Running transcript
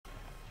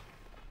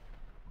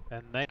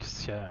And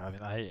next, yeah,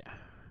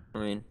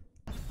 I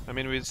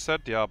mean, we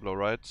said Diablo,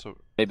 right? So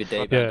maybe they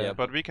Yeah. ban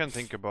but we can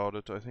think about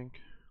it, I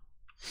think.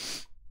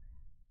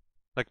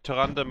 Like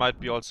Tyrande might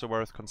be also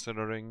worth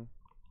considering.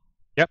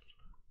 Yep.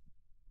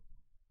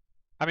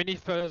 I mean,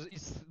 if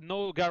it's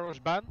no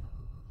Garrosh ban,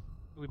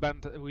 we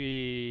ban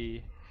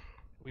Tyrande.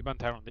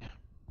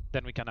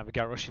 Then we can have a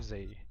Garrosh if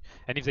they,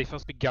 and if they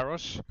first pick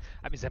Garrosh,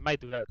 I mean they might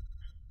do that.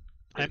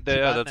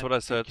 Yeah, that's what I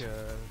said.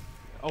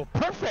 Oh,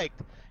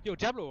 perfect! Yo,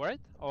 Diablo,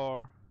 right?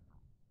 Or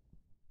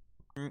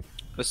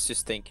Let's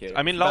just think here.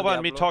 I mean, Lauba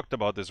and me talked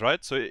about this,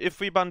 right? So if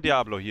we ban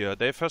Diablo here,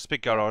 they first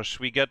pick Garrosh,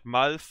 we get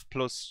Malf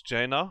plus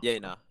Jaina.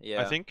 Jaina,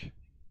 yeah. I think.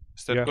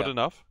 Is that good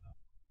enough?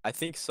 I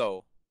think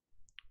so.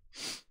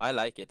 I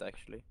like it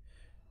actually.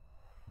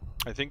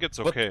 I think it's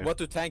okay. What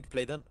do tank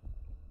play then?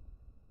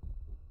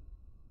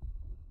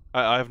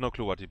 I have no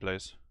clue what he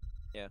plays.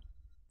 Yeah.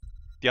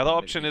 The other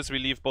option is we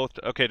leave both.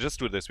 Okay, just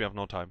do this. We have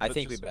no time. I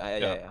think just,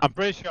 yeah. I'm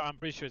pretty sure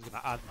it's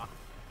gonna Anna.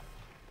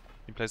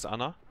 He plays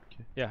Anna.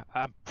 Okay. Yeah,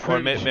 I'm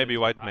or pretty sure maybe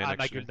White Main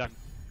Anna actually. Gul'dan.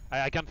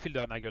 I can feel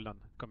the Anna Gul'dan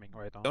coming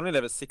right now. Only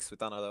level 6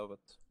 with Anna though, but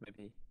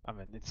maybe. I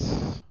mean,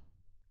 it's.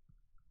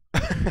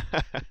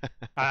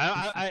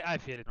 I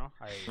feel it, no?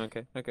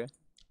 Okay.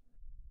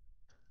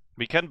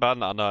 We can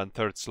ban Anna in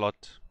third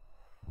slot.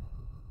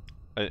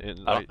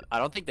 I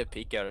don't think they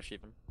pick Garrosh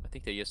even. I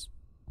think they just.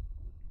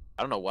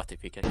 I don't know what they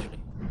pick actually.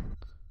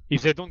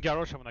 If they don't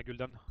Garrosh, I'm gonna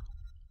Gul'dan.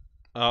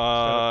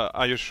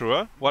 Are you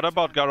sure? What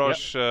about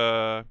Garrosh,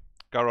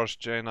 Garrosh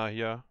Jaina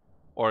here?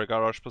 Or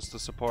Garrosh plus the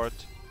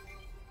support?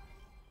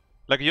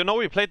 Like, you know,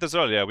 we played this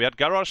earlier. We had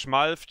Garrosh,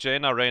 Malf,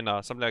 Jaina,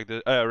 Reyna. Something like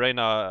this.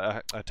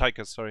 Reyna,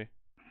 Tychus, sorry.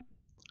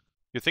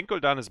 You think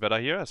Gul'dan is better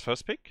here as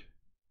first pick?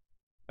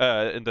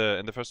 In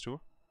the first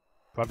two?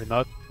 Probably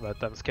not,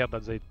 but I'm scared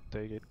that they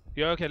take it.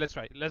 Yeah, okay, let's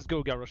try. Let's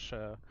go Garrosh.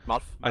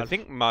 Malf. I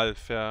think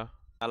Malf, yeah.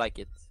 I like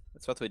it.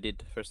 That's what we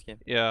did first game.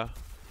 Yeah.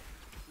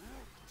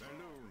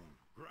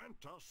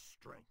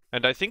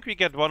 And I think we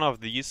get one of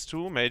these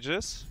two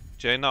mages,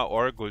 Jaina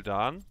or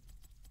Gul'dan.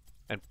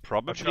 And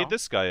probably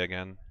this guy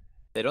again.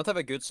 They don't have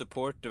a good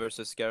support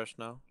versus Garrosh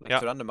now. Like,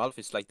 Tyrande Malf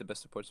is like the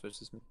best supports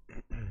versus me.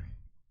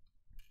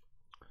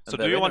 So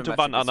do you want to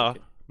ban Anna?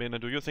 Mene,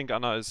 do you think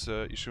Anna is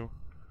an issue?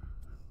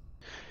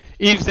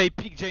 If they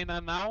pick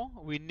Jaina now,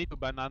 we need to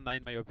ban Anna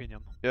in my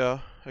opinion. Yeah,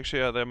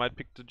 actually yeah, they might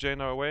pick the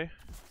Jaina away.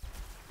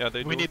 Yeah,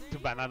 they do. We need to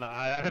ban Anna.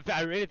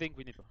 I really think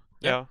we need to.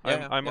 Yeah,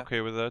 I'm okay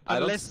with that.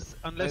 Unless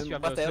you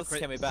have a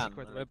secret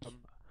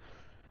weapon.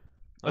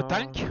 A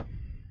tank?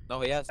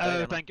 No, he has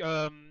tank.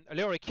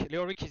 Leoric.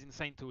 Leoric is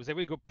insane too. They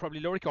will go probably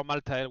Leoric or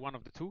Maltael, one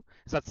of the two.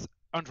 That's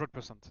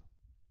 100%.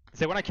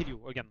 They wanna kill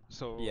you again,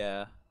 so.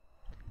 Yeah.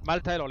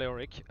 Maltael or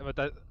Leoric, but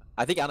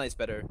I think Anna is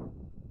better.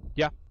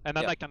 Yeah, and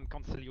Anna can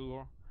cancel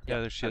you.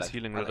 Yeah, she has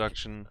healing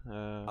reduction.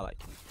 I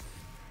like it.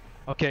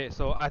 Okay,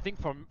 so I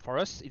think for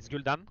us it's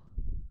Gul'dan.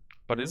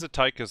 But is it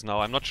Tychus now?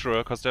 I'm not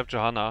sure, because they have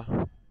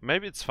Johanna.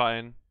 Maybe it's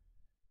fine.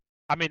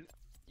 I mean,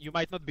 you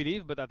might not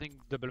believe, but I think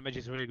Double Mage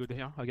is really good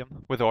here again.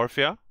 With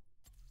Orphea?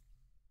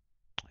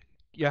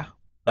 Yeah.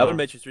 Double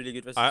Mage is really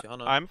good versus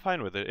Johanna. I'm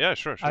fine with it. Yeah,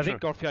 sure. I think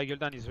Orphea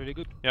Gul'dan is really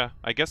good. Yeah,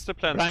 I guess the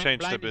plans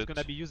changed a bit. Blind is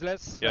gonna be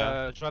useless.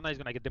 Yeah. Johanna is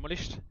gonna get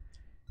demolished.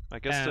 I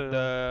guess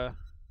and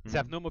they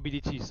have no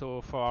mobility,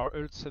 so for our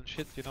ults and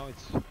shit, you know,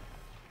 it's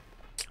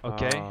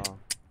okay.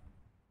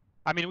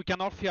 I mean, we can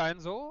Orphea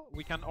Enzo,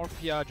 we can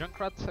Orphea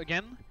Junkrat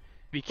again,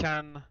 we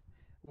can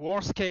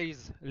worst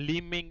case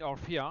Liming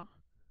Orphea.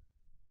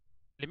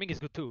 Liming is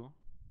good too.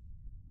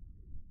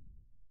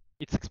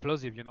 It's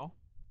explosive, you know.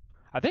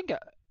 I think.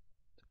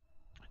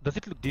 Does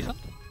it look decent?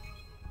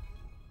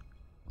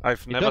 I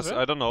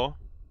don't know.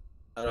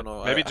 I don't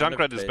know. Maybe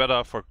Junkrat is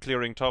better for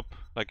clearing top.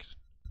 Like,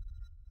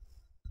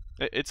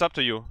 it's up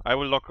to you. I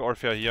will lock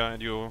Orphea here,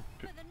 and you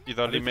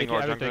either Liming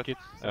or Junkrat.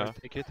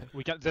 Take it.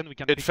 We can.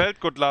 It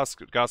felt good last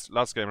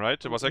game,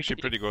 right? It was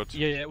actually pretty good.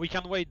 Yeah. We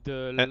can wait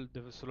the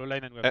solo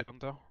lane and we have a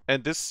counter.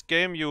 And this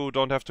game, you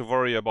don't have to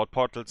worry about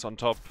portals on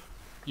top.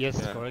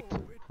 Yes, correct.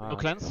 No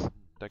cleanse.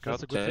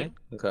 That's a good thing.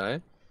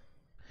 Okay.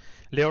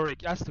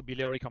 Leoric has to be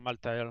Leoric or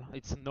Maltael.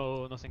 It's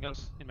nothing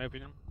else, in my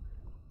opinion.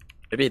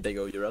 Maybe they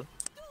go Ural.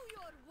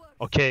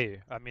 Okay,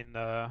 I mean.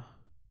 I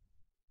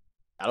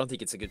don't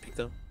think it's a good pick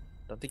though.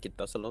 I don't think it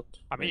does a lot.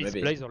 I mean, it's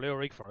Blaze or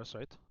Leoric for us,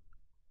 right?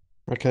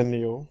 I can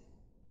Neo.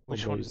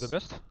 Which one is the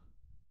best?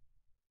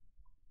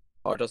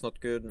 Arta's not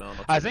good. No,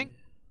 not I think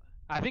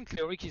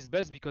Leoric is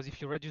best because if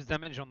you reduce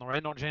damage on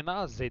Ren or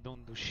Jaina, they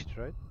don't do shit,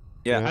 right?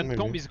 Yeah, and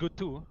Tomb is good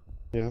too.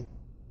 Yeah.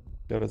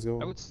 Yeah, let's go.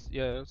 I would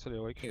say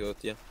Leoric. Good,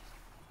 yeah.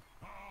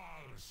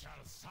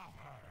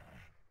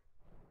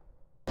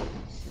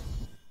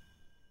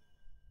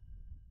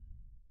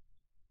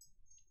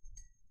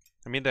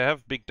 I mean, they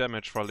have big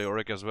damage for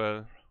Leoric as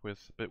well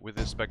with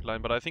his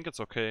backline, but I think it's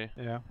okay.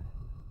 Yeah.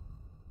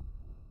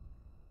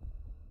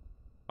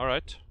 All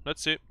right,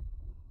 let's see.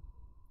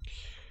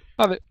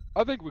 I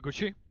think we're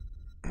Gucci.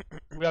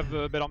 We have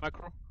better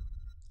macro.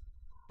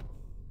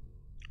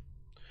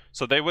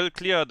 So they will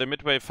clear the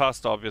mid wave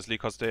faster, obviously,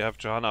 because they have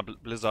Johanna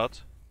Blizzard.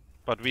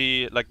 But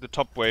we, like, the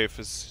top wave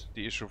is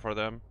the issue for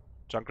them.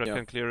 Junkrat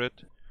can clear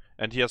it.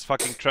 And he has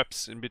fucking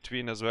traps in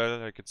between as well,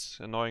 like it's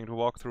annoying to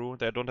walk through.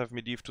 They don't have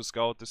Medivh to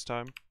scout this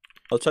time.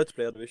 I'll try to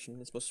play out vision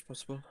as much as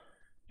possible.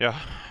 Yeah.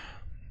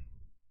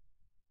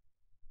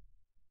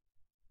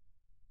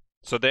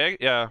 So they,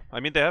 I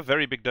mean they have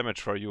very big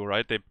damage for you,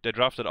 right? They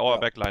drafted our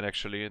backline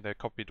actually. They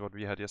copied what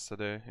we had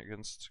yesterday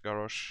against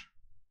Garrosh.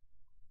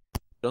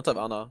 Don't have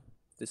Ana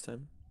this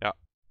time. Yeah.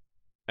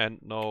 And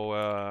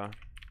no,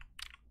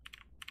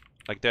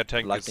 like their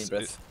tank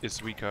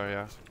is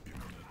weaker,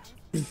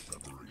 yeah.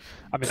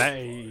 I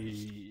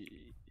mean,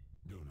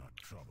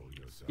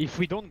 if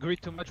we don't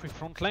grid too much with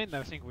front lane,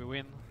 I think we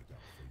win.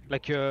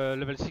 Like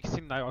level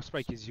 16 Air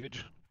Strike is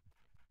huge.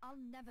 I'll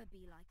never be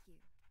like you.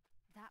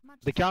 That much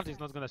the count is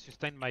not gonna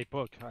sustain my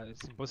poke,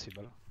 it's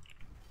impossible.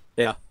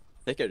 Yeah,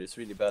 Taker is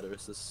really bad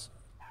versus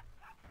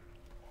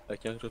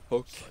like young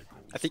poke.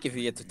 I think if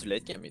we get to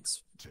late game,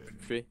 it's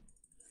free.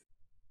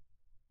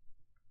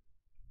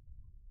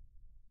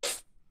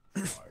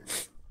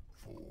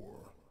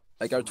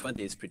 Like our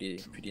 20 is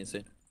pretty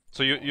insane.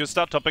 So you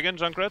start top again,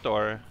 Junkrat,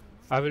 or?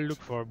 I will look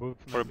for a boop.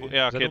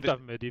 Yeah, okay. I don't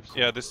have Medivh, so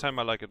yeah, this time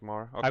I like it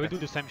more. Okay. I will do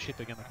the same shit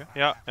again, okay?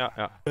 Yeah.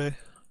 Okay.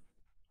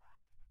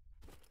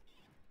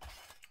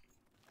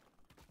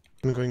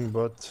 I'm going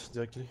bot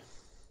directly.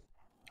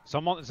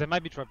 Someone, they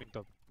might be trapping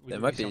top. They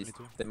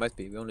might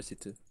be. We only see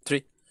 2.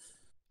 3.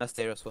 Last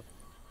there as well.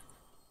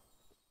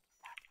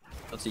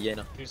 Don't see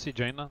Jaina. Do you see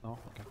Jaina? No?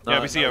 Okay. No,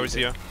 yeah, we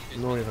see her.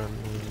 No, Iran.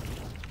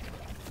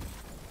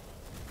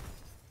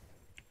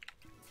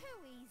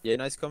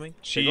 Jaina is coming.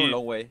 They're going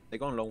long way. They're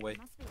going long way.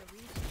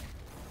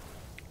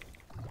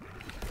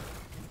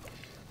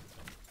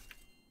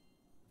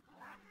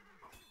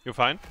 You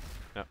fine?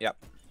 Yeah.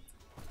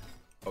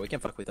 Oh, we can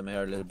fuck with them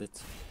here a little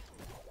bit.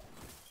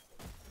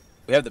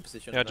 We have the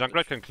position. Yeah,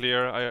 Junkrat can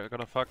clear. I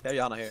gonna fuck. Yeah,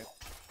 Jaina here.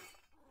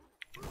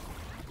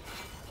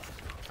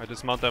 I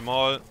dismount them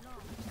all.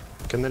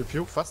 Can help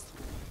you fast?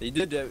 You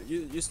did.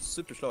 You used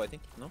super slow, I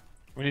think. No.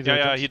 We need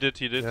yeah, he did.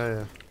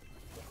 Yeah.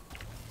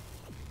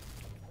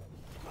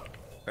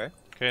 Okay.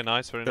 Okay,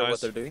 nice, very Know nice.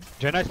 what they're doing.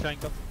 Jaina is flying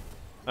top.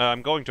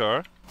 I'm going to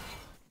her.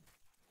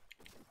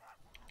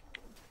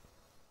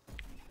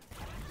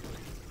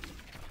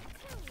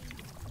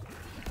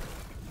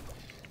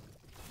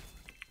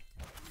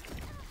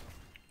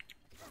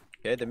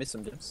 Okay, they missed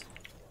some gems.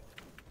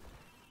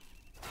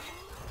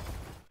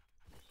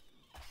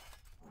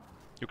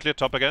 You clear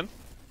top again?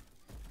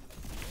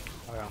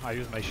 Oh yeah, I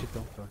use my shit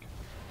though. Fuck.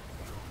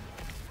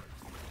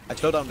 I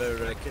slowed down their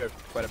clear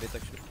quite a bit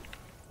actually.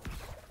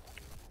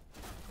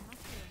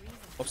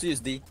 Opsi use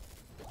D.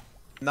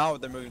 Now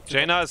they're moving.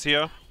 Jaina is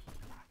here.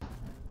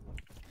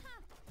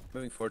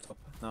 Moving forward top.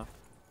 No.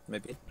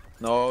 Maybe.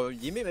 No,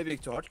 Jimmy maybe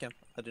to hard camp.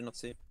 I did not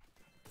see.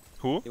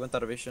 Who? He went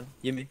out of vision.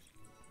 Jimmy.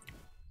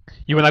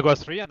 You wanna go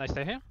 3 and I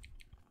stay here?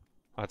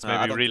 That's I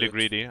maybe don't really do it.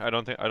 greedy. I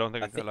don't think I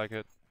like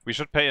it. We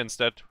should pay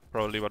instead,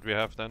 probably what we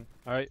have then.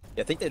 Alright.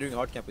 Yeah, I think they're doing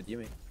hard camp with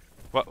Jimmy.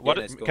 What? Yeah,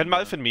 let's go Can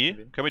on, Malf and me?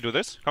 maybe. Can we do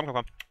this? Come.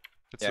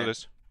 Let's do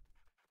this.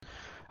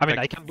 I mean,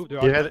 Like- I can boop the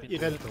Irel hard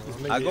is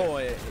maybe. I'll go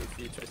if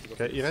he tries to go.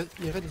 Okay,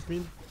 Irel is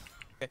mean.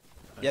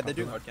 Yeah, they're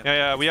doing hard camp.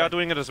 Yeah, we are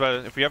doing it as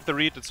well. If we have the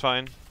read, it's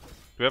fine. Do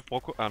we have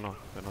Broco? Ah no,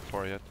 we're not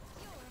 4 yet.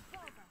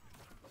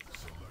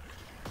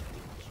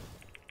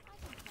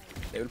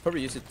 They will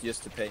probably use it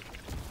just to pay.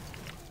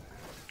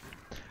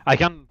 I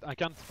can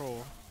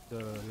throw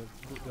the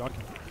hard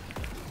camp.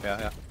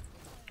 Yeah.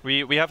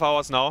 We have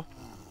ours now.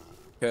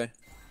 Okay.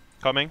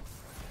 Coming.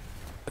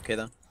 Okay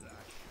then.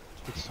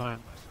 It's fine.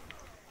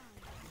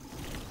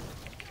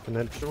 Can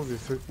help you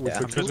with Yeah,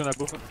 I'm just gonna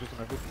boop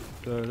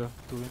the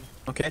to win.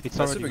 Okay. It's That's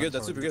already super done, good. That's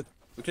it's super already good.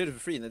 We cleared it for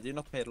free and they did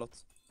not pay a lot.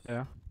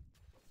 Yeah.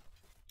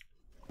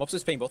 Mops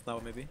is paying bot now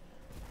maybe.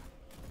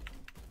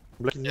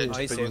 Black Yeah, Oh,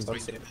 he's just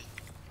safe. three.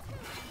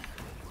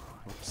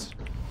 Oops.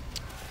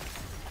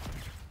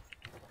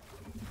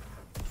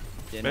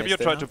 Yeah, Maybe nice you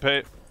there try now. to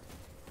pay.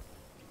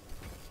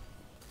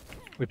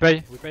 We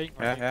pay.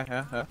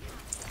 Yeah.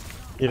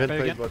 Irel Pay play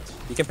again. bot.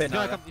 You can pay He's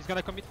now. gonna, he's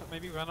gonna commit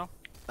maybe right now.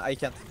 I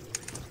can't.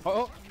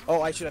 Oh,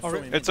 Oh, I should have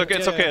Alright. thrown him. It's okay.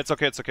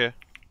 It's okay.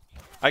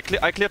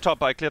 I clear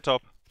top.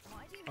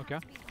 okay.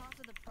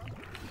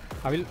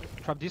 I will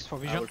trap this for I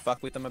vision. will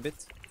fuck with them a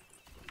bit.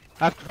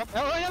 I have to trap.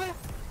 Oh, yeah.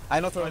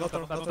 I'm not No, throwing. no.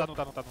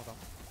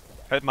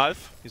 Help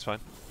Malf. He's fine.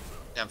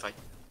 Yeah, I'm fine.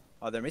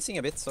 Oh, they're missing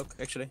a bit, so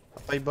actually.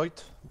 Play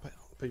bot.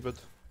 Play bot.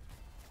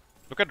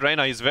 Look at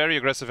Reyna. He's very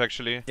aggressive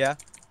actually. Yeah.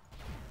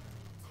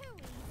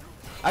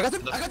 I got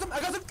him.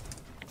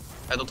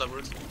 I don't have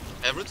root.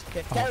 I have root.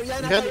 Okay.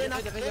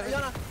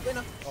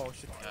 Yana. Oh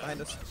shit.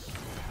 Behind us.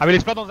 I will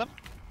explode on them.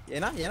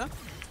 Yana. You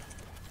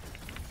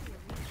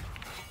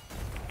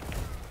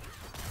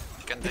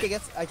can I think I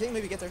get. I think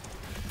maybe get her.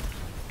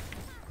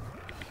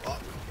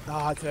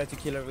 Ah, I tried to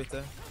kill her with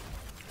the.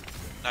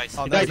 Nice.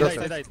 Oh, He nice.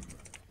 died.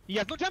 He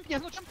has no jump.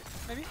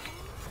 Maybe.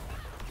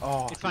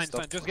 Oh, It's fine.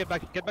 Just get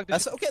back.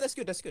 That's okay.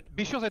 That's good.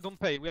 Be sure they don't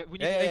pay. We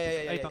need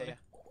Yeah. 8 on them.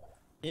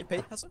 You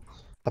pay, Hassan?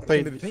 I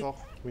paid Maybe pay. before.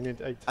 We need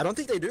 8. I don't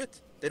think they do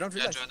it. They don't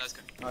Yeah, realize. Joanna's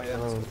coming. Oh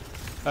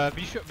yeah.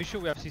 Be sure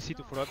we have CC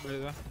to follow up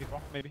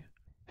before maybe.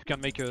 You can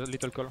make a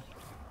little call.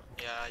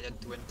 Yeah,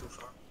 I went too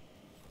far.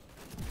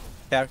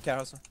 Care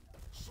also.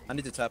 I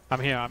need to tap. I'm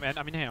here, I'm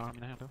in here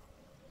too.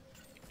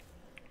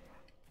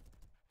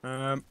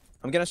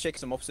 I'm gonna shake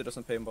some ops, it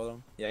doesn't pay him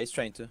bottom. Yeah, he's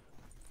trying to.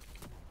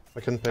 I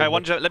can pay.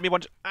 Let me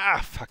one.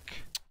 Ah, fuck.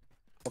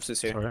 Ops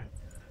is here. Sorry.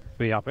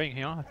 We are paying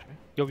here, actually.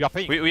 Yo, we are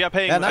paying. We are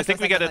paying. Yeah, nice, I think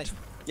nice, we get nice, it.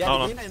 nice. Yeah, No, the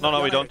no. green No,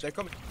 and we the don't. They're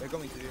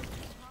coming to you.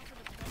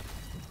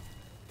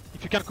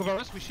 If you can cover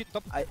us, we shit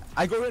top.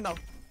 I go in now.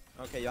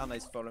 Okay, Johanna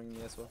is following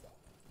me as well.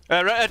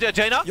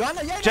 Jaina?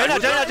 Johanna,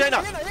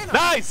 Jaina!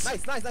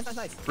 Nice!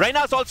 Nice.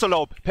 Reyna is also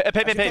low. Pay.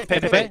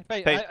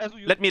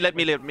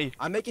 Let me.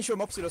 I'm making sure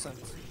Mopsy doesn't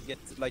get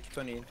like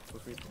 20 in for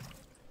free.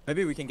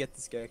 Maybe we can get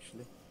this guy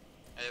actually.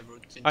 I have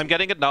root. I'm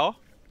getting it now.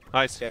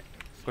 Nice. Okay.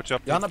 Good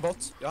job. Johanna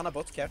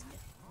bot, care.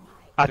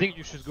 I think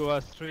you should go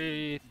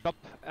straight top.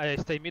 I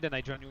stay mid and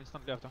I join you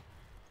instantly after.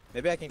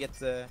 Maybe I can get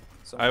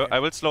some. I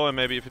will slow him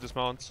maybe if he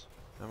dismounts.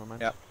 Never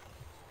mind. Yeah.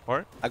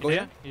 Or? I go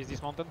here. He's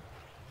dismounted.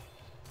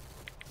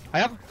 I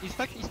have. He's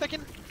stuck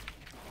in.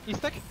 He's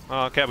stuck.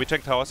 Okay, we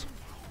check towers.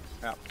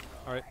 Yeah.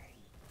 Alright.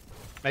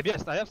 Maybe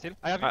I have still.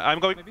 I have. I'm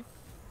going. Maybe.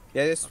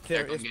 Yeah, yes,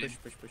 clear. Okay, Yes,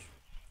 push.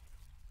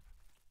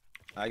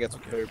 I got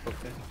some carry poke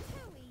there.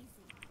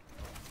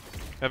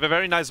 We have a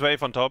very nice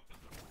wave on top.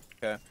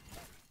 Okay.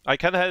 I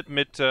can help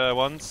mid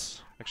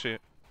once. Actually,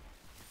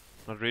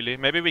 not really.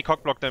 Maybe we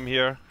cock block them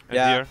here and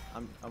here.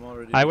 I'm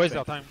already. I waste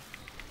our time.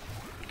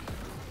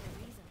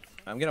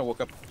 I'm gonna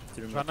walk up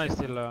to the Johanna is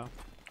still.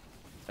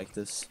 like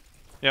this.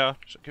 Yeah.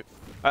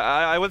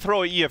 I will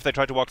throw a E if they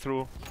try to walk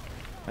through.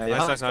 Nice.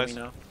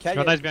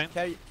 Johanna is behind.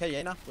 Carry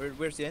Jaina.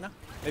 Where's Jaina?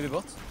 Maybe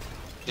bot?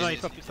 No,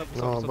 he's top.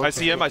 No, I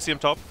see him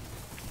top.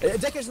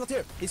 Decker's not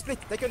here. He's split.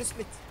 Decker is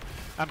split.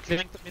 I'm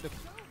clearing top mid.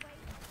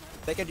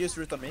 Decker used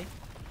root on me.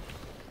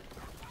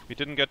 We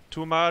didn't get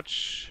too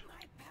much.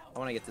 I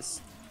wanna get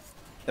this.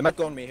 They might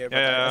go on me here, but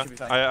I Yeah. should be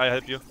fine. I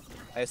help you.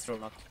 I just throw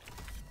not.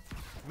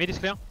 Mid is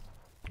clear.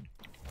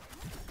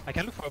 I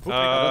can look for a book.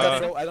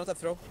 I don't have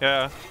throw.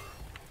 Yeah.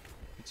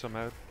 Need some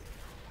help.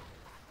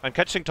 I'm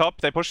catching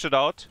top. They pushed it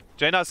out.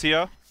 Jaina's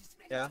here.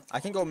 Yeah, I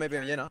can go maybe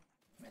on Jaina.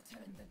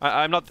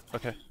 I'm not.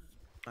 Okay.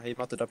 He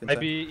botted up in time.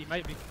 Maybe he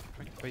might be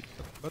trying to wait,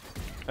 but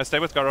I stay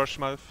with Garrosh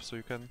Malf, so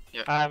you can.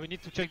 we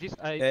need to check this.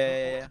 I Yeah.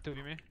 don't want it to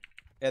be me.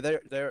 Yeah,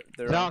 they're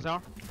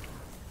There.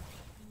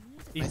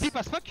 He's deep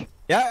as fuck.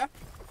 Yeah.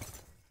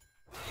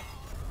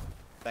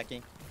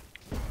 Backing.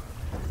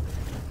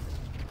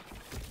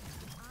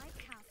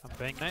 I'm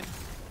paying 9.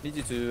 Need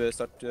you to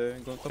start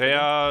going top. They again.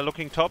 are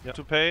looking top Yeah.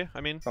 to pay.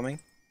 I mean. Coming.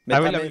 I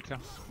will clear.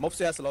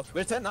 Mopsy has a lot.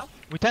 We're 10 now.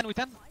 We 10.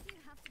 Can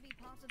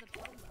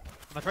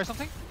I try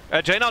something?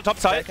 Jaina on top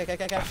side. Okay.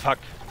 Ah, fuck.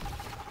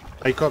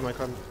 I come.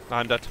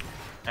 I'm dead.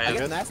 I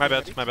get an ass. My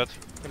bad.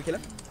 Can we kill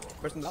him?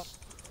 Person down.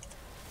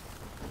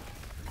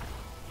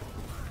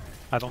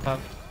 I don't have.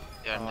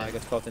 Yeah, Oh, I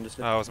got caught in the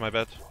slip. That was my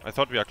bad. I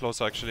thought we are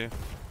closer actually.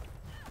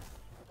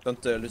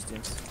 Don't lose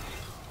teams.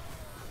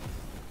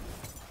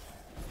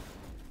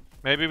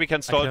 Maybe we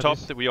can stall can top.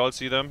 this. We all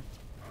see them.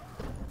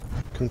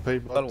 Can pay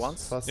Stall bots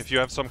once. fast. If you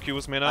have some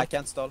Qs, Mina. I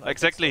can't stall.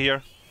 Exactly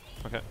here.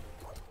 Okay.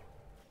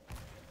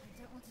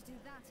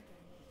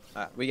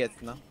 We get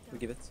it now. We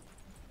give it.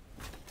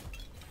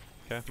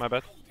 Okay, my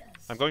bad.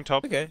 I'm going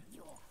top. Okay.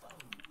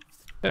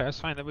 Yeah, it's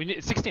fine. We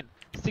need 16.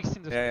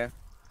 16. Yeah.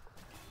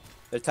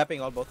 They're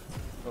tapping all bot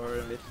or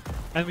mid.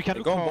 And we can They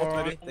look go for.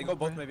 bot maybe. They go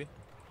bot maybe.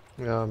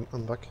 Yeah,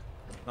 I'm back.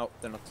 No,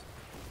 they're not.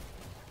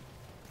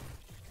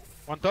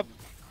 One top.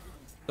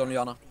 Don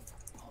Liana.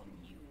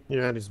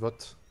 Yeah, this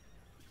bot.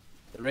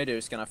 The raider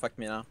is gonna fuck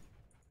me now.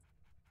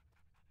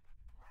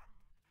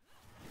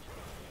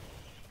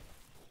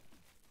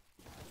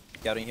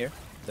 Scouting here.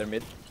 They're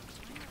mid.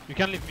 You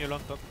can leave me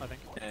alone top, I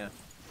think. Yeah.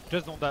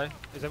 Just don't die.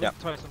 They will Yeah.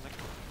 try something.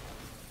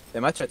 They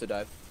might try to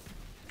dive.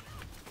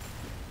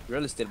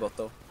 Really still bot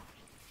though.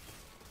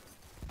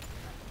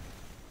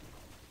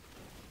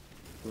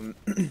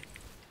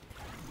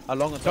 How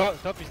long on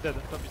top? Top is dead.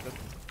 Top is dead.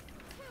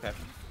 Okay.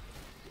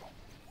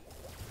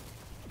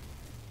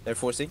 They're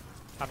forcing.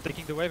 I'm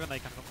taking the wave and I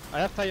can come. I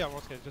have tire,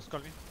 worst case, just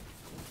call me.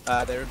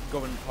 They're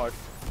going hard.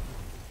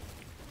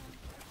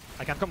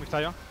 I can come with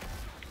tire.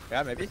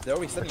 Yeah, maybe. They're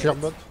always I standing. clear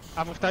it. bot.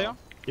 I'm with tire.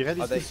 He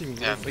ready Are they?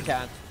 splitting. Yeah. We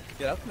can't.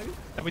 Get out maybe?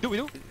 And we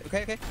do.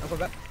 Okay. I'm going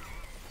back.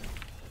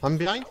 I'm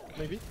behind,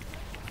 maybe.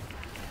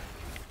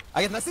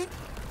 I get nasty?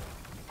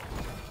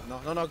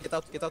 No, get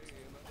out.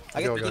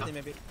 I get Go. Brigitte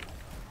maybe.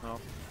 No.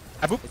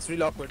 I boop. It's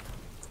really awkward.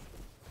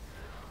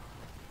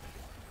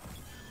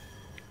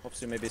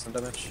 Hopefully maybe some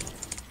damage.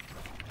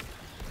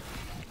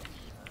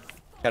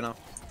 Okay now.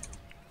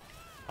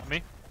 On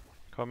me.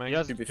 Coming. He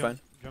has Should be fine.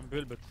 jump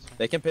build, but it's fine.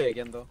 They can pay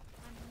again though.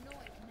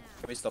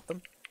 Can we stop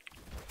them?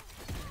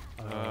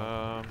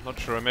 Not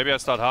sure. Maybe I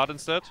start hard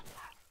instead.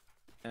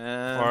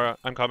 Or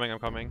I'm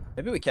coming.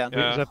 Maybe we can. Yeah.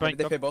 They're Maybe playing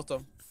they top. pay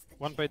bottom.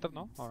 One pay top,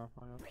 no? Or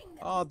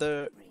Oh,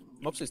 the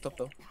Mopsy is top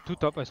though. 2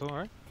 top, I saw,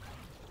 right?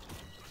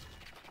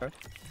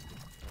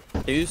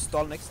 Can you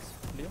stall next,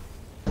 Leo?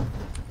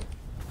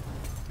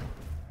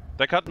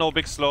 They cut no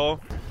big slow.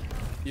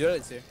 You're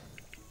here.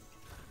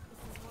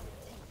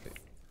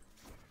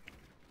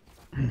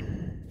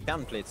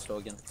 Can play it slow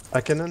again.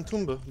 I can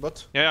entomb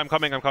bot. Yeah, I'm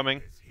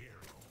coming.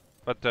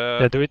 But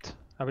Yeah, do it.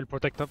 I will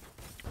protect top.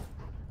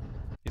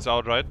 he's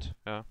out, right?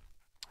 Yeah.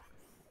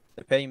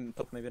 They pay him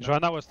top maybe now.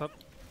 Joanna was top.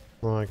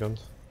 No, I can't.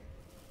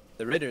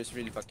 The Raider is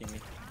really fucking me.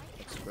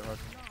 That's super hard.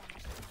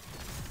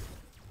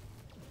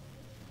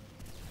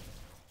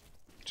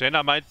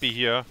 Jaina might be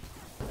here.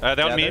 They're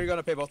Yeah, on me. they're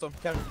gonna play bottom.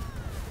 Can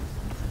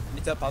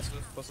need to help us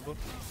if possible.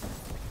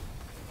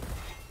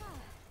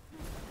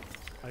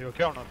 Are you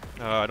okay or not?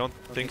 I don't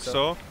think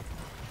so.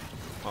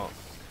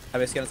 I'm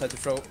just gonna try to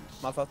throw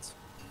Malfat.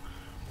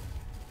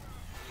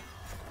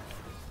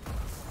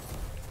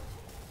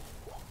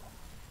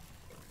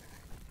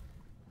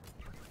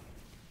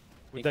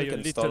 We think die we a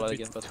can little stall bit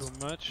again, but- too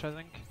much, I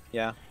think.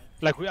 Yeah.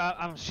 Like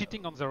I'm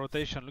shitting on the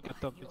rotation. Look at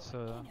top. It's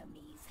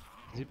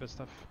zipper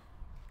stuff.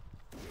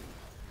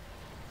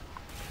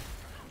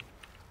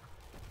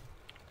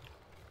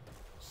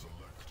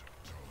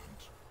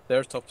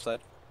 They're top side.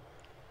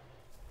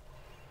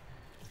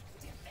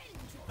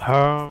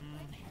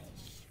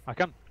 I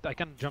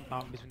can jump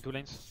now between two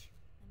lanes.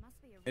 There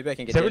must be a Maybe I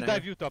can get They will Jaina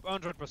dive here. you top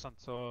 100%.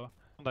 So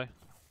don't die.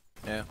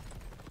 Yeah.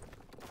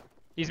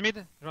 He's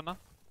mid, Joanna.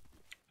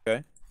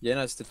 Okay.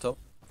 Jaina is still top.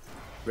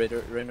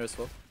 Rainer as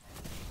well.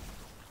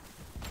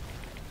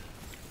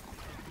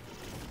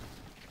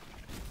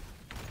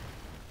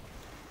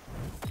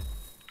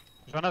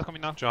 Joanna's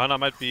coming now. Johanna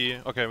might be.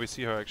 Okay, we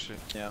see her actually.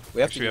 Yeah.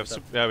 We have Actually, to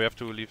leave yeah, we have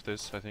to leave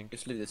this, I think.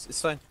 Just leave this.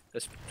 It's fine.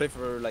 Let's play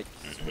for like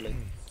super late.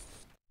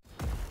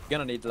 We're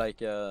gonna need like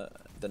the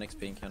next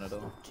ping Canada.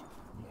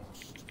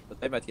 But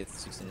they might get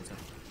 16 in time.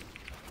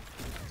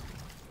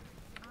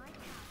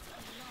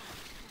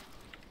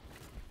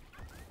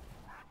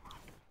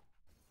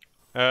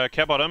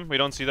 Care bottom, we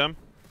don't see them.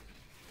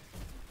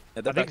 Yeah,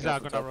 I they're think backing they're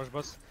up from gonna top. rush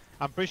boss.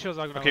 I'm pretty sure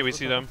they're gonna Okay, rush we boss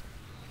see top. them.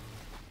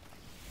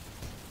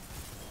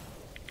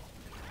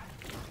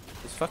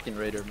 This fucking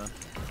Raider, man.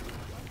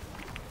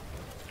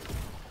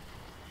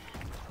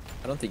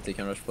 I don't think they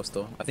can rush boss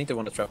though. I think they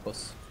want to trap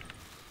us.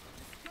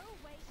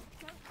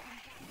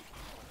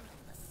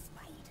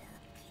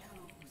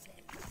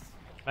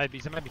 Maybe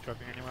they might be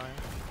trapping anyway.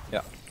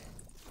 Yeah.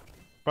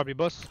 Probably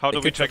boss. How They do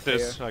we could check trap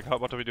this? Like,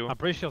 what do we do? I'm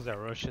pretty sure they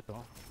rush it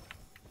though.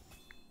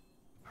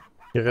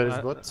 Here is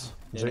Uh, bot.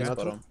 Yeah, Jaina next top.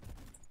 bottom.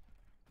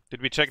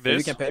 Did we check Maybe we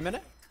this? can pay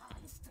minute?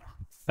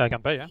 I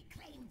can pay, yeah.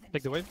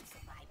 Take the wave.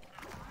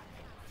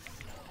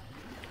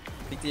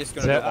 I think they're just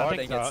gonna go hard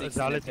and get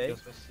 16 and pay.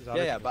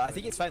 Yeah, but I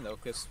think it's fine though,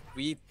 because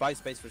we buy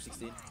space for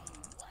 16.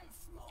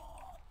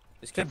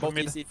 Just Can can both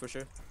mid. easy for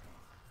sure.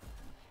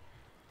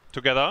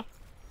 Together?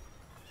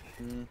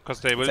 Mm.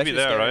 Because they will It's be actually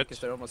there, scary, right? Because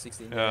they're almost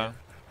 16. Yeah.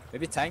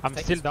 Maybe tank. I'm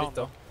tank still and split, down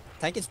though. though.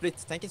 Tank and split.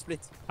 Tank and split.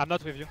 I'm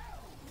not with you.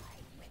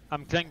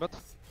 I'm clearing bot.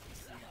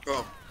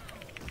 Go.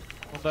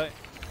 Don't die.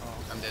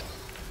 I'm dead.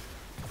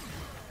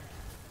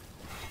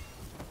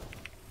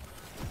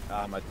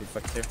 I might be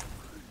fucked here.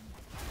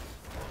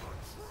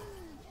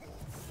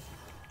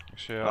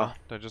 Actually, Ah.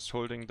 they're just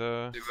holding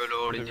the They were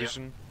all in here.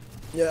 division.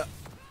 Yeah.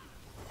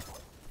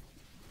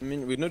 I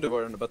mean, we knew they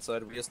were on the bot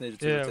side. We just needed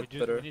to Yeah, rotate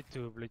better. we need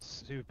to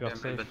blitz super Yeah,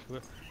 safe.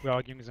 but- We're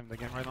arguing with them the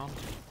game right now.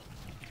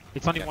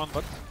 It's only Yeah. one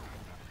bot.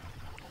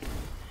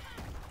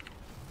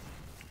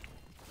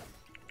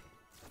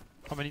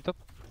 How many top?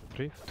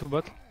 3? 2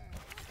 bot?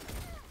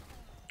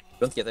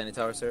 Don't get any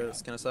towers here.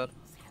 That's kind of sad.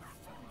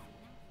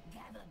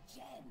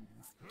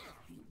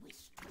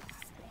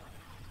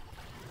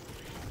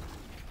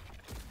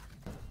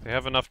 They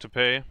have enough to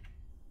pay.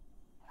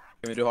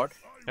 Can we do hard?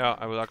 Yeah,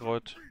 I will aggro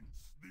it.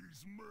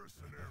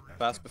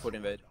 Fast before they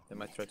invade. They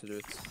might try to do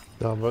it.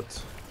 Yeah,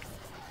 bot.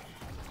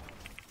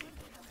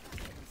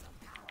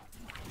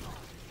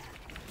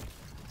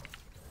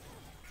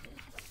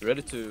 We're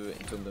ready to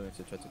entomb them if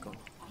they try to come.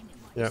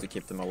 Yeah. Just to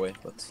keep them away,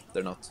 but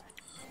they're not.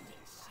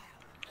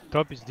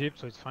 Top is deep,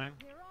 so it's fine.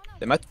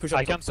 They might push up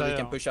I top, can't so we say,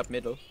 can push up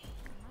middle.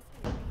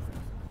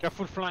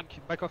 Careful flank,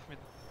 back off mid.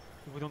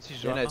 If we don't see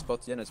Jaina Joanna. is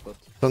bot. Jaina is bot.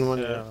 Someone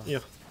Yeah.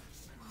 here.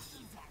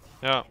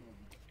 Yeah.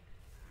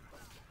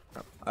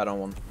 No, I don't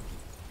want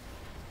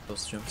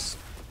those jumps.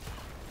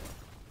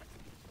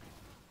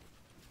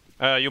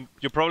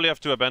 You probably have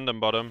to abandon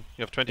bottom.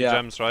 You have 20 Yeah.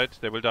 gems, right?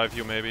 They will dive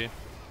you maybe.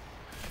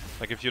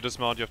 Like if you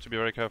dismount, you have to be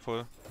very careful.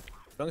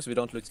 As long as we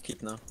don't lose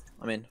keep now.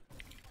 I mean,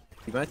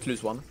 we might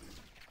lose one.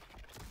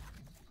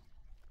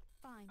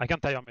 fine. I can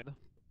tire mid.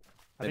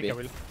 I Maybe. think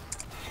I will.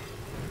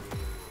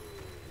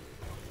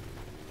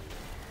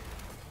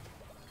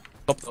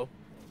 Top though.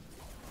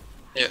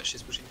 Yeah,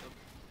 she's pushing top.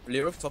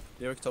 Lyric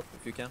top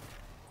if you can.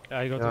 Yeah,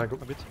 I got Yeah, I top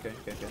go- a bit. Okay.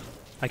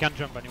 I can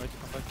jump anyway to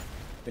come back.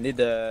 We need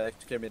to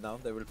clear mid now.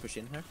 They will push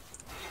in here.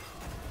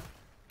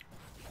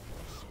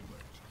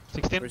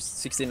 16? We're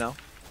 16 now.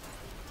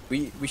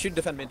 We should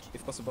defend mid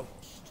if possible.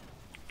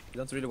 We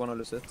don't really want to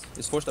lose it.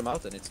 Just force them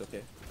out and it's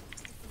okay.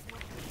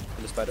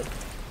 Kill the spider.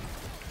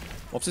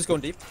 Mops is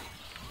going deep.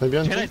 Maybe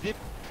Jaina entomb. is deep.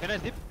 Jaina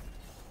is deep.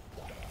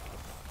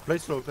 Play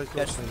slow, play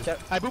slow. Yeah,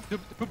 I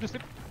boop to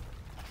sleep.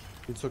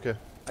 It's okay.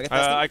 I get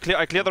past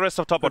I clear the rest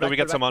of top, or do we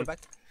get someone? back.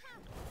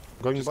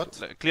 Going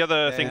bot? Clear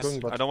the Yeah, things. going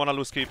bot. I don't want to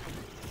lose keep.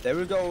 They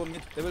will go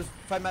mid. They will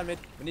 5-man mid.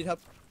 We need help.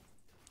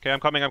 Okay, I'm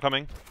coming, I'm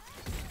coming.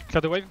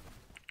 Clear the wave.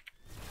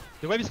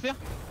 The wave is clear.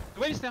 The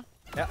wave is clear.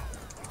 Yeah.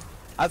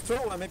 I'll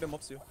throw and maybe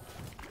mobs you.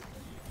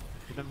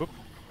 You can boop.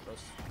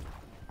 Close.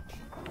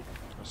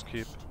 Just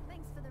keep.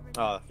 Thanks for the review.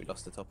 Ah, we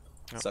lost the top.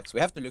 Yeah. Sucks. We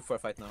have to look for a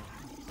fight now.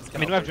 I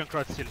mean, we have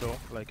Junkrat still though.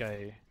 Like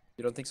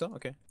You don't think so?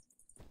 Okay.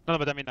 No,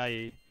 but I mean,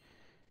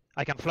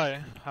 I can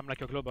fly. I'm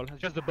like a global.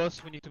 It's just the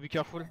boss. We need to be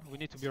careful. We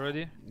need to be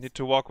ready. Need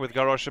to walk with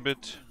Garrosh a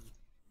bit.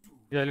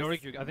 Yeah,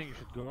 Lorik, I think you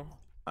should go.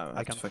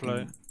 I can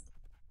fly.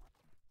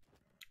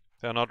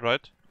 They're not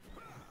right.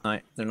 No,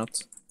 they're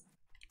not.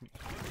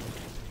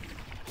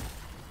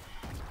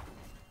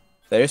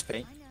 There is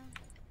pain. I know.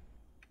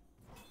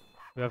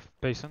 We have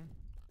Payson.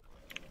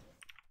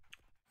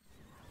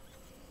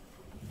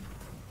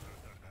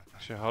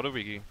 Actually, how do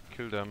we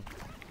kill them?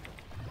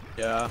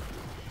 Yeah.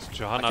 It's I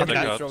Johanna can the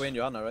really god. throw in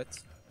Johanna, right?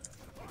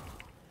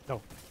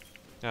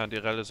 Yeah,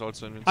 Direl is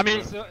also invincible. I mean,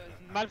 it's,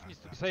 Malf needs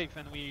to be safe,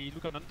 and we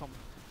look at Untomb.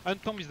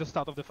 Untomb is the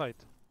start of the fight.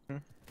 Hmm.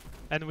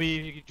 And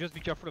we just be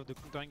careful of the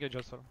counter engage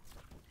also.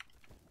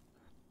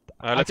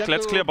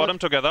 Let's clear bottom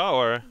together,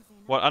 or Easy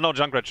well, I know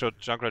Junkrat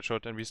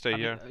should, and we stay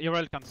here.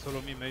 Irel can solo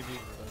me maybe,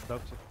 but I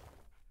doubt it.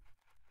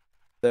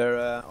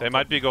 They're. They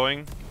might be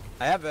going.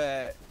 I have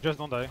a Just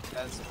don't die.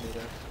 dance of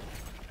leader.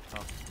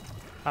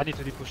 I need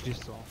to push this,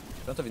 so.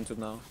 Don't have into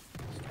now.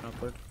 It's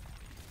awkward.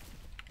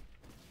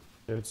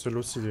 Yeah, it's a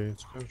low CD.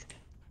 It's good.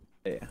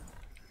 Yeah.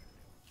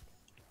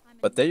 I'm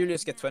But they usually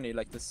just get 20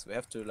 like this. We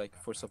have to like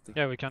force something.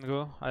 Yeah, we can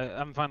go.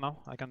 I'm fine now.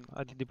 I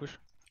did the push.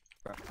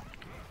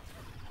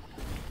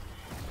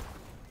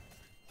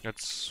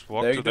 Let's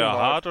walk They're to their going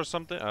hard. heart or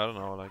something. I don't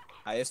know, like.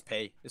 Just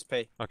pay. Just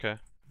pay. Okay.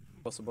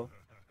 Possible.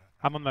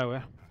 I'm on my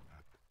way.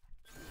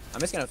 I'm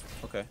just gonna.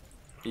 Okay.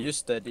 You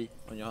just D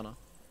on Johanna.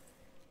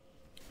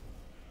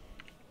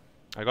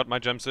 I got my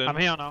gems in. I'm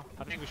here now.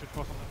 I think we should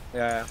force something.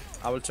 Yeah,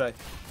 I will try.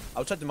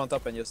 I'll try to mount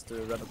up and just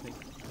run up me.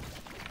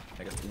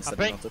 I got I'm instantly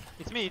playing. mounted.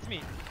 It's me, it's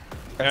me.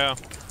 Yeah.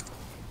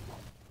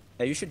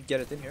 Yeah, you should get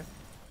it in here.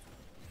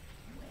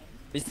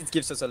 At least it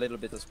gives us a little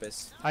bit of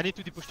space. I need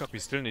to push top. We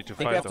still need to I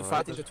think we fight, have to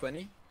alright? fight into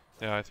 20.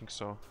 Yeah, I think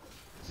so.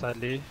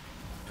 Sadly.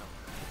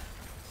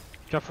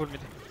 Careful mid.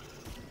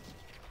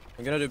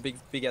 I'm gonna do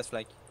big ass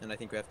flag, and I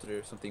think we have to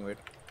do something weird.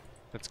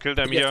 Let's kill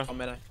them Big ass here.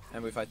 come in,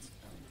 and we fight.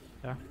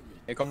 Yeah.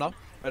 Hey, come now.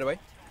 Right away.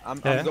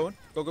 I'm Yeah. going.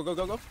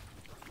 Go.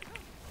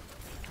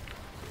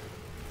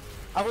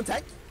 I won't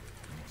tank.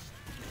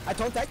 I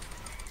don't tank.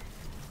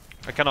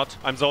 I cannot.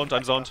 I'm zoned.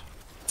 I'm zoned.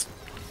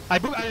 I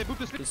book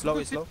the split. He's low.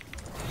 He's low.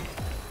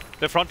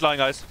 The front line,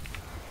 guys.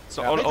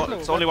 So Yeah,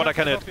 it's only what I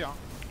can hit.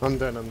 I'm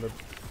dead, I'm dead.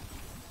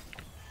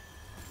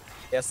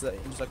 He has the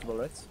indestructible,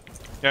 right?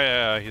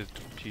 Yeah. He's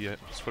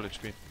full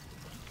HP.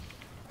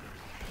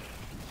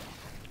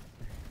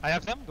 I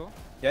have them though.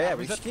 Yeah,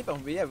 we reset. should keep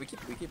on. We keep.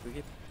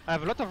 I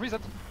have a lot of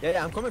reset.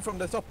 Yeah, I'm coming from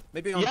the top.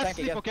 Maybe on Yes, tank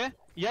sleep, again. okay?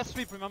 Yes,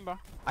 sleep, remember.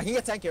 I can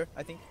get tank here,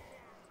 I think.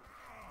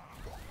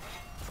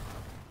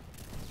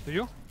 Do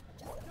you?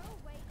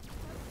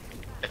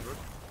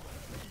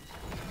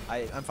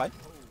 I'm fine.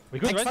 We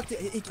good, Tank right? fucked.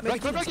 He maybe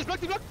Block, kill block, him.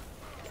 block, block.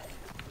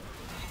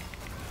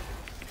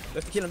 We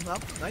have to kill him now.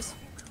 Nice.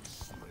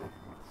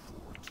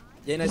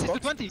 Yeah, nice This is the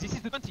spot. 20, this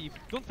is the 20.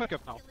 Don't fuck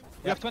up now. We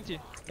Yeah. have 20.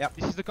 Yeah.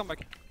 This is the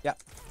comeback.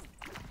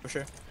 For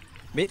sure.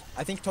 Mid,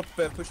 I think top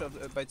push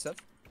by itself.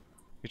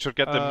 You should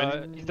get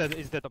them in.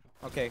 He's dead up.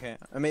 Okay.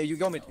 I mean, you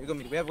go mid.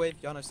 We have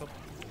wave. Johanna, stop.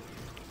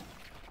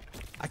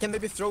 I can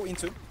maybe throw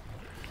into.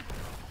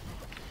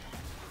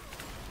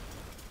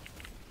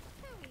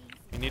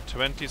 We need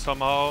 20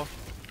 somehow.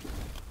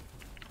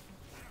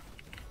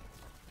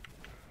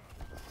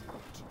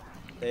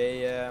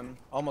 They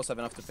almost have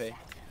enough to pay.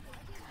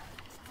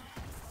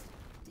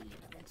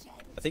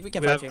 I think we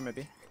can We fight have- here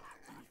maybe.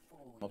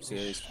 Mopsy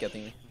is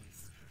getting me.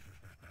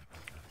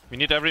 We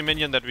need every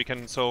minion that we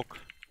can soak.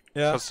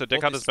 Yeah. Because the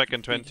Deckard is back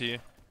in 20.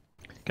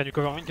 Can you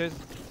cover me, guys?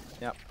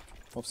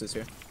 Mopsy is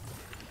here.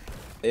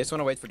 They just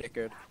wanna wait for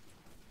Deckard.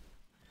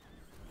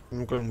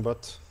 I'm going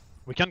bot.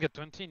 We can get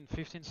 20 in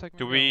 15 seconds.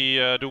 Do we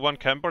do one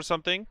camp or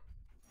something?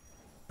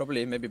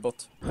 Probably, maybe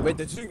bot. Wait,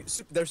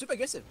 they're super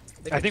aggressive.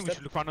 I think we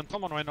should look for an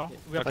Untom on right now.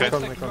 We have Okay.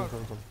 5 Come.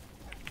 seconds.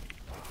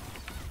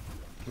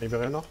 Maybe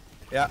Renner?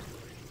 Yeah.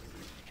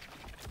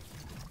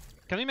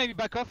 Can we maybe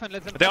back off and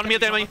let them... They're on me,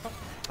 attack they're on me. Untom?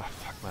 Ah,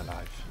 fuck my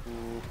life.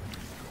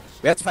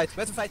 We have to fight,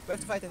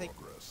 I think.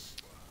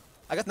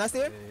 I got nasty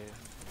here.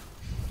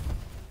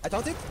 I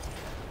taunted.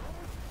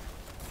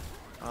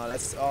 Oh,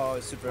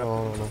 it's super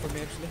Oh, no. for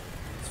me actually.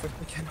 It's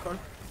fucking cannon.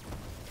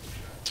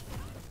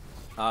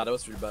 That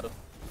was really bad.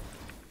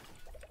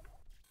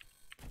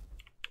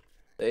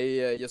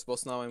 They just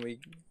boss now and we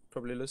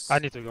probably lose. I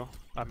need to go.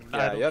 I mean, I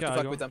Yeah, don't you have care, to I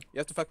fuck go. with them. You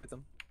have to fuck with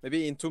them.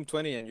 Maybe in Tomb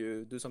 20 and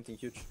you do something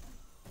huge.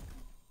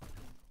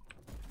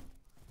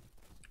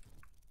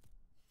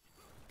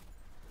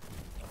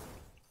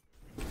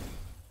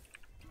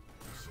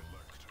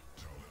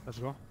 Let's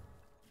go.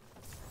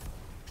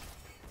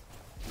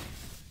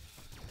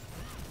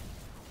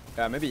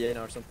 Yeah, maybe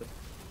Yena or something.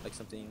 Like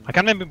something. I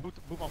can maybe boot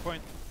on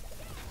point.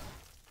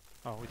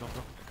 Oh, we don't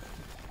go.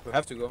 We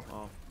have to go.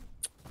 Oh.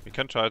 We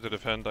can try to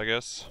defend, I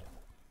guess.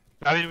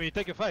 I mean, we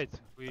take a fight.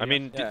 I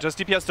mean, Yeah. just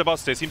DPS the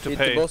boss, they seem to Hit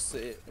pay. the boss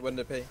when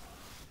they pay.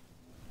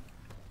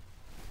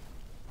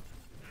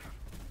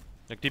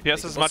 Like DPS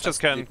the as boss much has as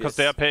can, because DPS.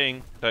 they are paying.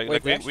 Like, Wait,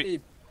 like we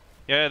actually...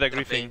 yeah, they're They're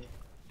griefing. paying.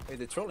 Wait,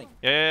 they're trolling.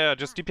 Yeah,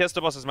 just DPS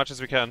the boss as much as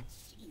we can.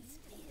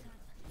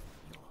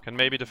 Can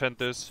maybe defend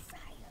this.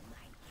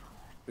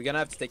 We're gonna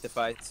have to take the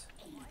fight.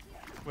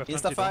 We have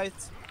Insta plenty though. fight.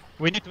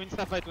 We need to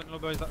insta fight when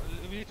Lobo is.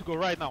 We need to go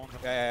right now on them.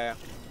 Yeah.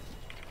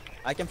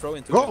 I can throw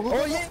into Go, them. go.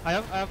 Oh yeah! I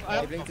have.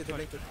 I blinked it, I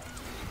blinked it.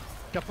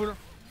 Careful.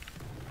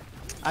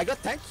 I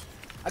got tank.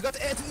 I got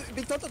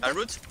big total. I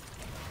root.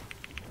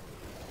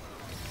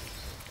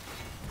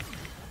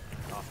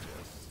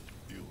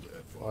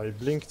 I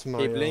blinked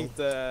my... He blinked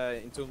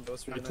into him. That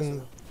was really Item.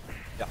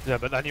 nice. Yeah,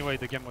 but anyway,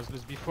 the game was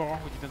lost before.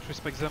 We didn't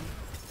respect them.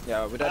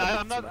 Yeah, we died a bit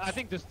I'm too not. much. I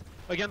think just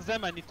against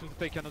them, I need to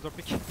take another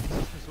pick. Too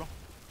slow.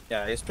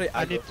 Yeah, just play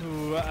I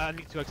aggro.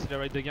 need to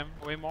accelerate the game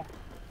way more.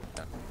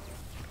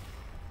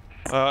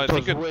 I It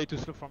think was it. way too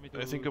slow for me.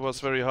 I think it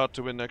was very hard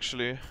to win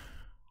actually.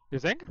 You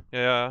think?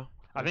 Yeah.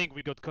 I think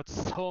we got caught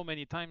so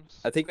many times.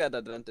 I think we had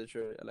advantage.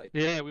 Like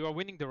Yeah, we were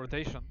winning the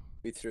rotation.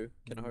 we threw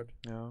kinda hard.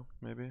 Yeah,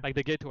 maybe. Like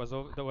the gate was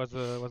over. That was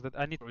that.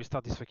 I need to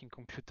restart this fucking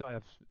computer. I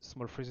have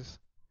small freezes.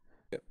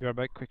 Yep. We are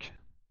back quick.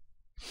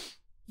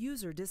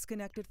 User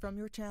disconnected from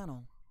your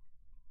channel.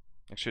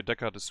 Actually,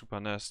 Deckard is super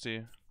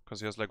nasty because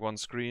he has like one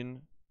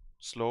screen,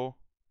 slow.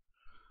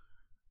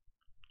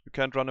 You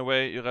can't run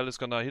away. Irel is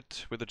gonna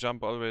hit with a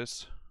jump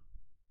always.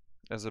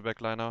 As a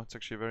backliner, it's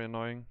actually very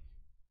annoying.